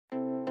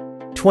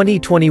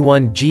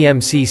2021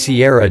 GMC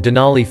Sierra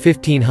Denali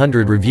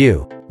 1500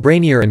 Review,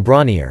 Brainier and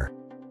Brawnier.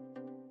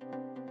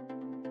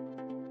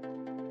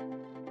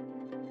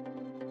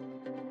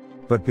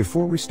 But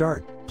before we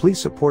start, please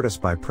support us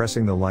by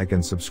pressing the like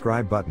and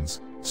subscribe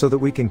buttons, so that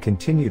we can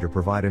continue to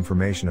provide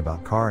information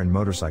about car and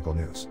motorcycle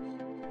news.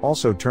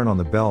 Also turn on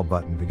the bell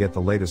button to get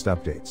the latest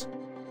updates.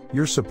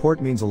 Your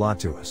support means a lot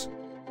to us.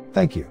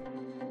 Thank you.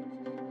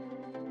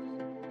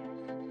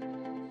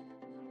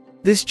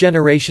 This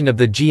generation of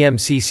the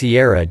GMC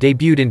Sierra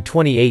debuted in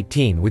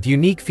 2018 with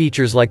unique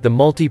features like the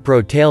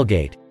multi-pro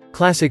tailgate,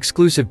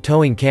 class-exclusive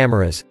towing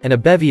cameras, and a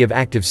bevy of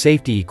active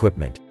safety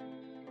equipment.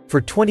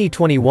 For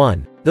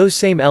 2021, those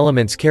same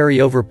elements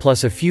carry over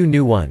plus a few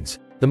new ones,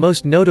 the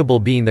most notable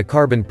being the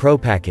Carbon Pro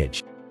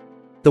package.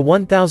 The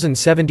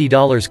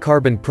 $1,070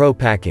 Carbon Pro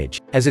package,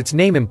 as its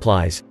name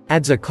implies,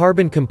 adds a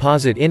carbon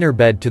composite inner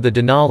bed to the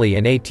Denali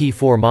and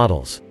AT4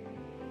 models.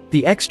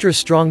 The extra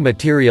strong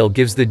material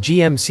gives the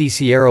GMC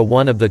Sierra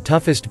one of the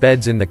toughest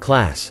beds in the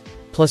class,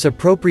 plus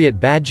appropriate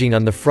badging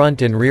on the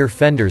front and rear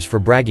fenders for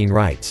bragging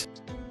rights.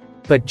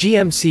 But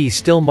GMC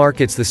still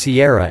markets the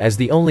Sierra as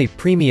the only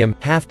premium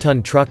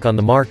half-ton truck on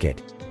the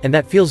market, and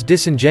that feels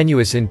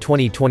disingenuous in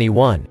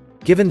 2021,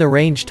 given the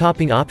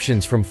range-topping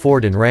options from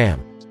Ford and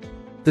Ram.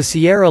 The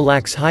Sierra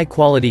lacks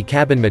high-quality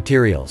cabin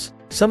materials,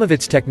 some of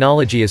its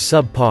technology is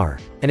subpar,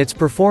 and its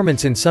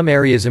performance in some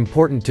areas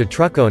important to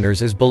truck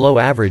owners is below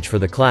average for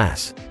the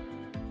class.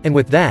 And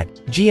with that,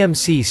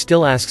 GMC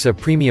still asks a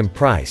premium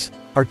price.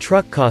 Our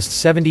truck costs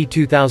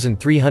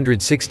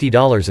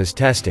 $72,360 as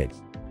tested.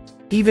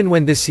 Even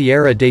when this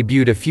Sierra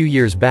debuted a few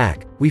years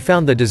back, we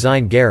found the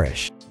design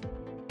garish.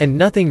 And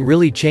nothing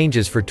really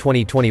changes for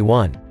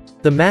 2021.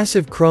 The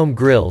massive chrome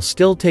grille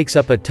still takes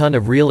up a ton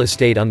of real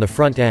estate on the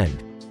front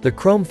end. The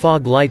chrome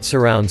fog light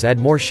surrounds add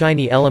more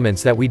shiny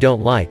elements that we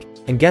don't like,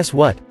 and guess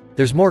what?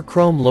 There's more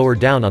chrome lower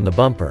down on the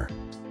bumper.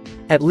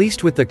 At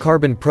least with the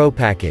Carbon Pro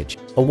package,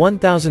 a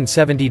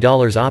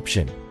 $1,070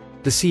 option,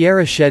 the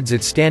Sierra sheds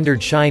its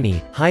standard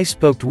shiny,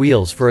 high-spoked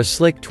wheels for a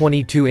slick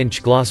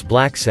 22-inch gloss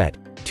black set,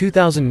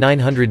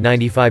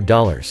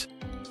 $2,995.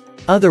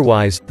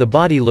 Otherwise, the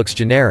body looks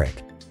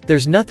generic.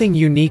 There's nothing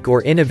unique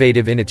or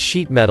innovative in its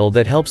sheet metal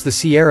that helps the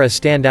Sierra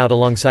stand out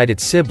alongside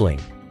its sibling,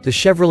 the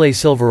Chevrolet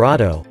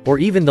Silverado, or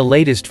even the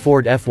latest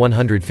Ford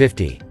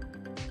F-150.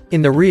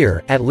 In the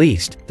rear, at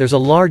least, there's a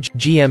large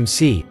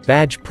GMC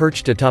badge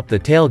perched atop the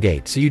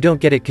tailgate so you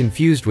don't get it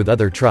confused with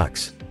other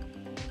trucks.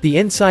 The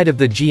inside of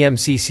the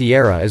GMC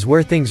Sierra is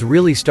where things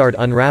really start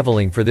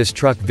unraveling for this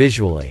truck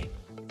visually.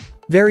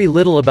 Very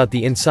little about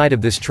the inside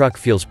of this truck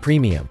feels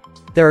premium.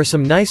 There are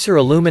some nicer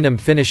aluminum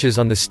finishes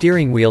on the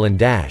steering wheel and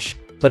dash,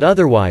 but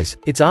otherwise,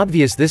 it's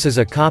obvious this is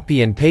a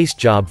copy and paste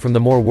job from the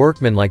more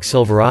workmanlike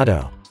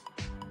Silverado.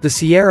 The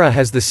Sierra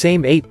has the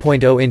same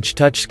 8.0-inch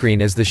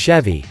touchscreen as the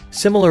Chevy,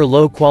 similar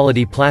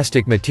low-quality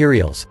plastic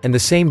materials, and the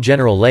same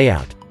general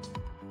layout.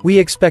 We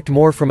expect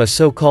more from a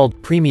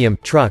so-called premium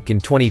truck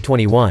in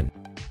 2021.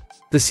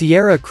 The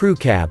Sierra Crew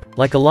Cab,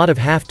 like a lot of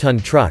half-ton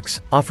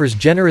trucks, offers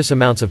generous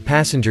amounts of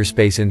passenger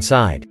space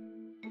inside.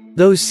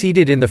 Those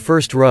seated in the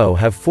first row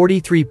have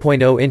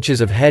 43.0 inches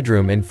of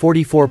headroom and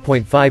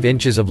 44.5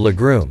 inches of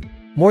legroom.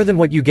 More than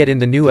what you get in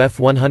the new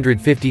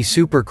F-150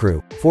 Super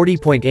Crew,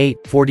 40.8,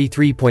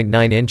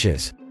 43.9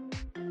 inches.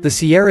 The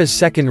Sierra's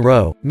second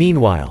row,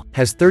 meanwhile,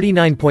 has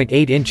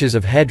 39.8 inches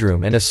of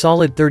headroom and a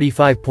solid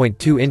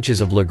 35.2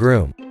 inches of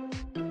legroom.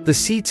 The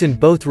seats in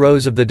both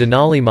rows of the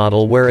Denali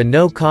model wear a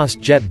no-cost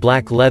jet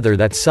black leather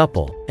that's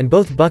supple, and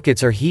both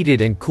buckets are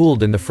heated and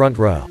cooled in the front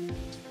row.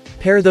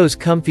 Pair those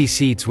comfy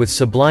seats with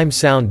sublime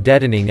sound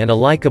deadening and a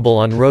likable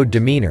on-road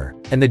demeanor,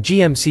 and the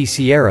GMC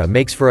Sierra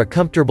makes for a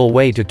comfortable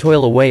way to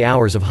toil away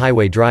hours of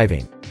highway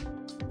driving.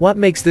 What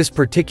makes this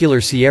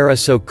particular Sierra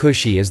so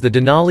cushy is the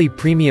Denali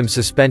premium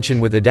suspension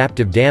with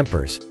adaptive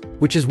dampers,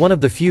 which is one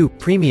of the few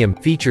premium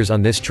features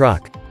on this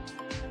truck.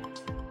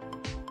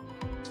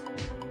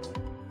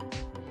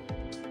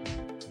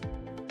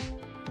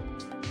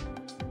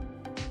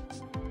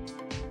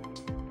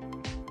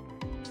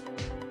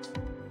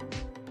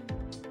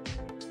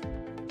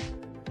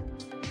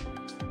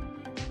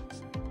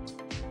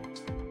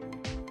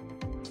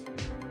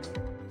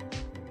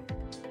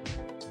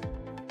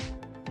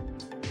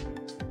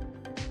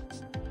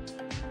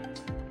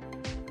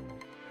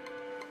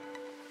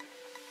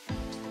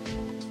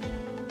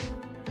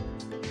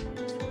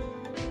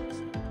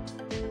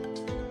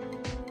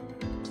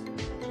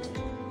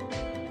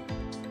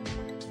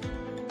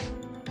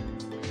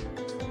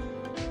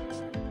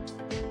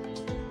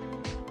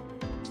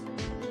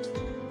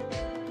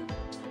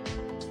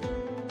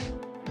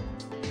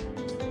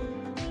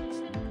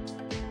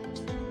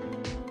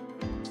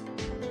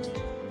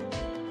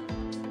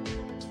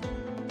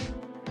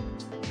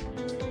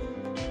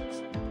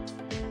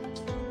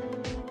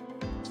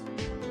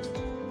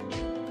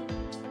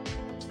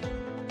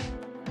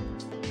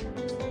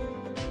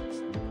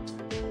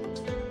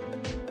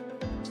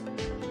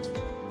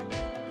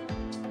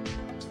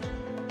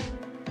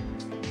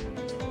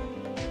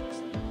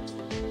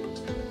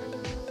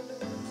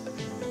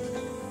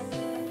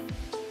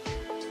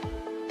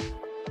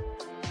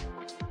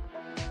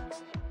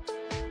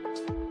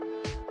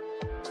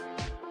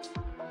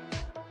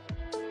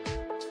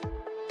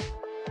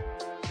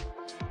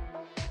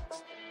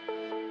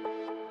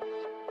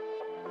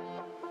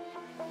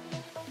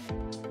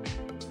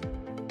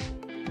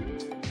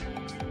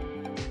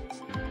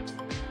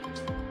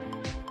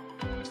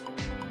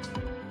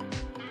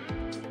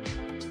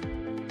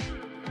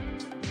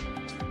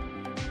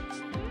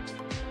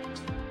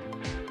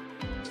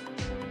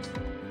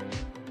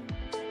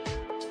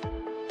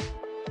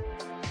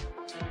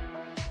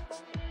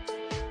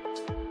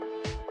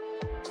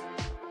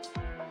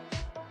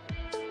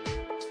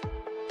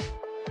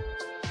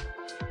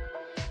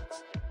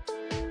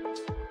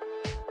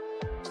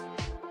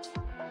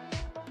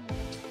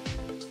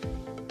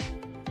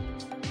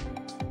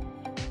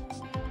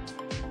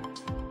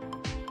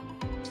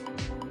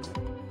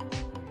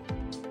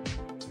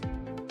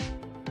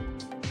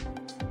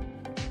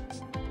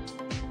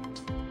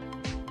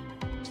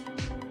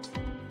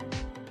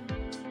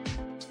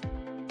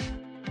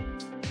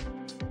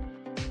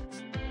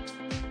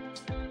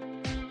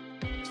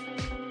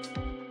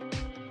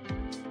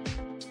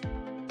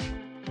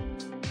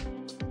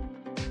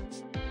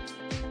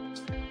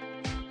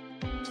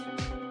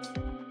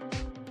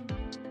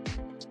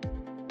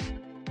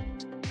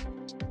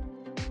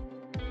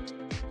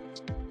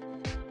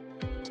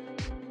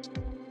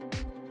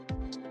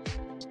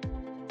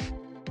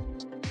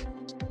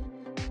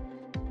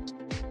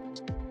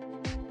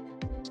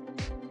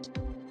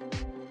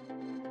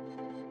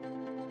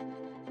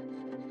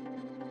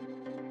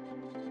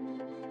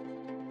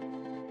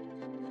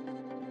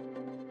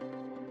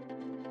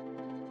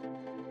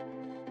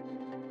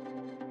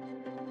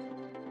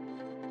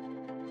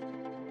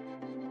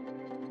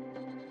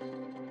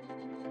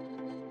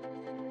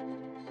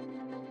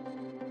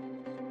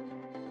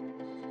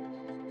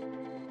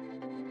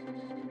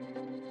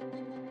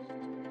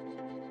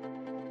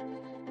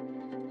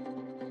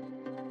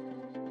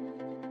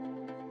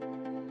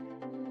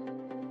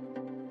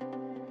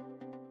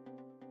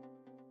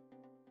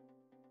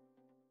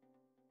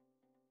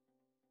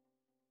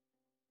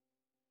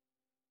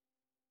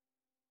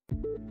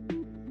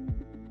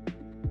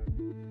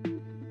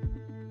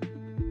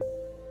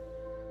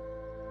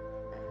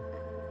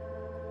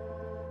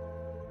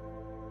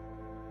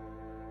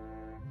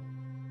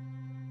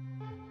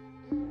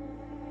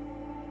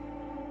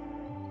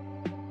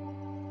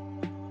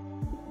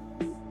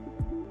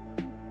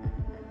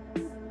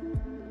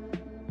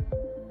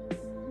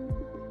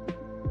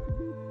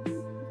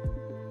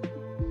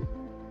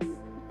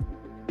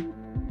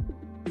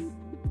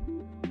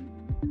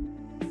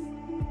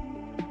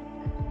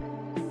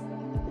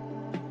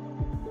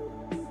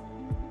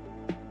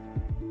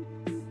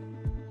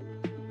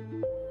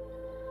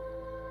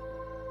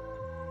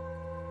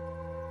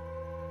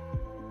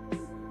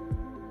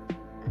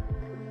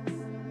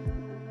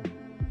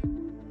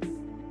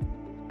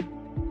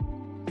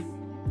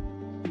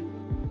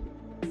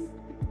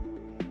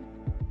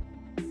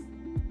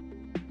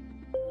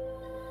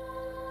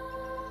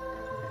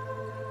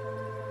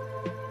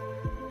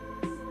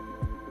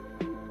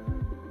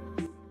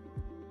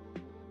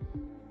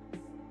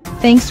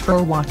 Thanks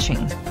for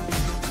watching.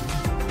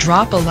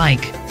 Drop a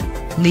like,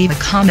 leave a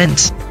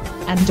comment,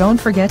 and don't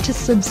forget to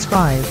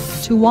subscribe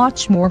to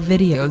watch more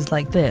videos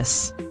like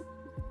this.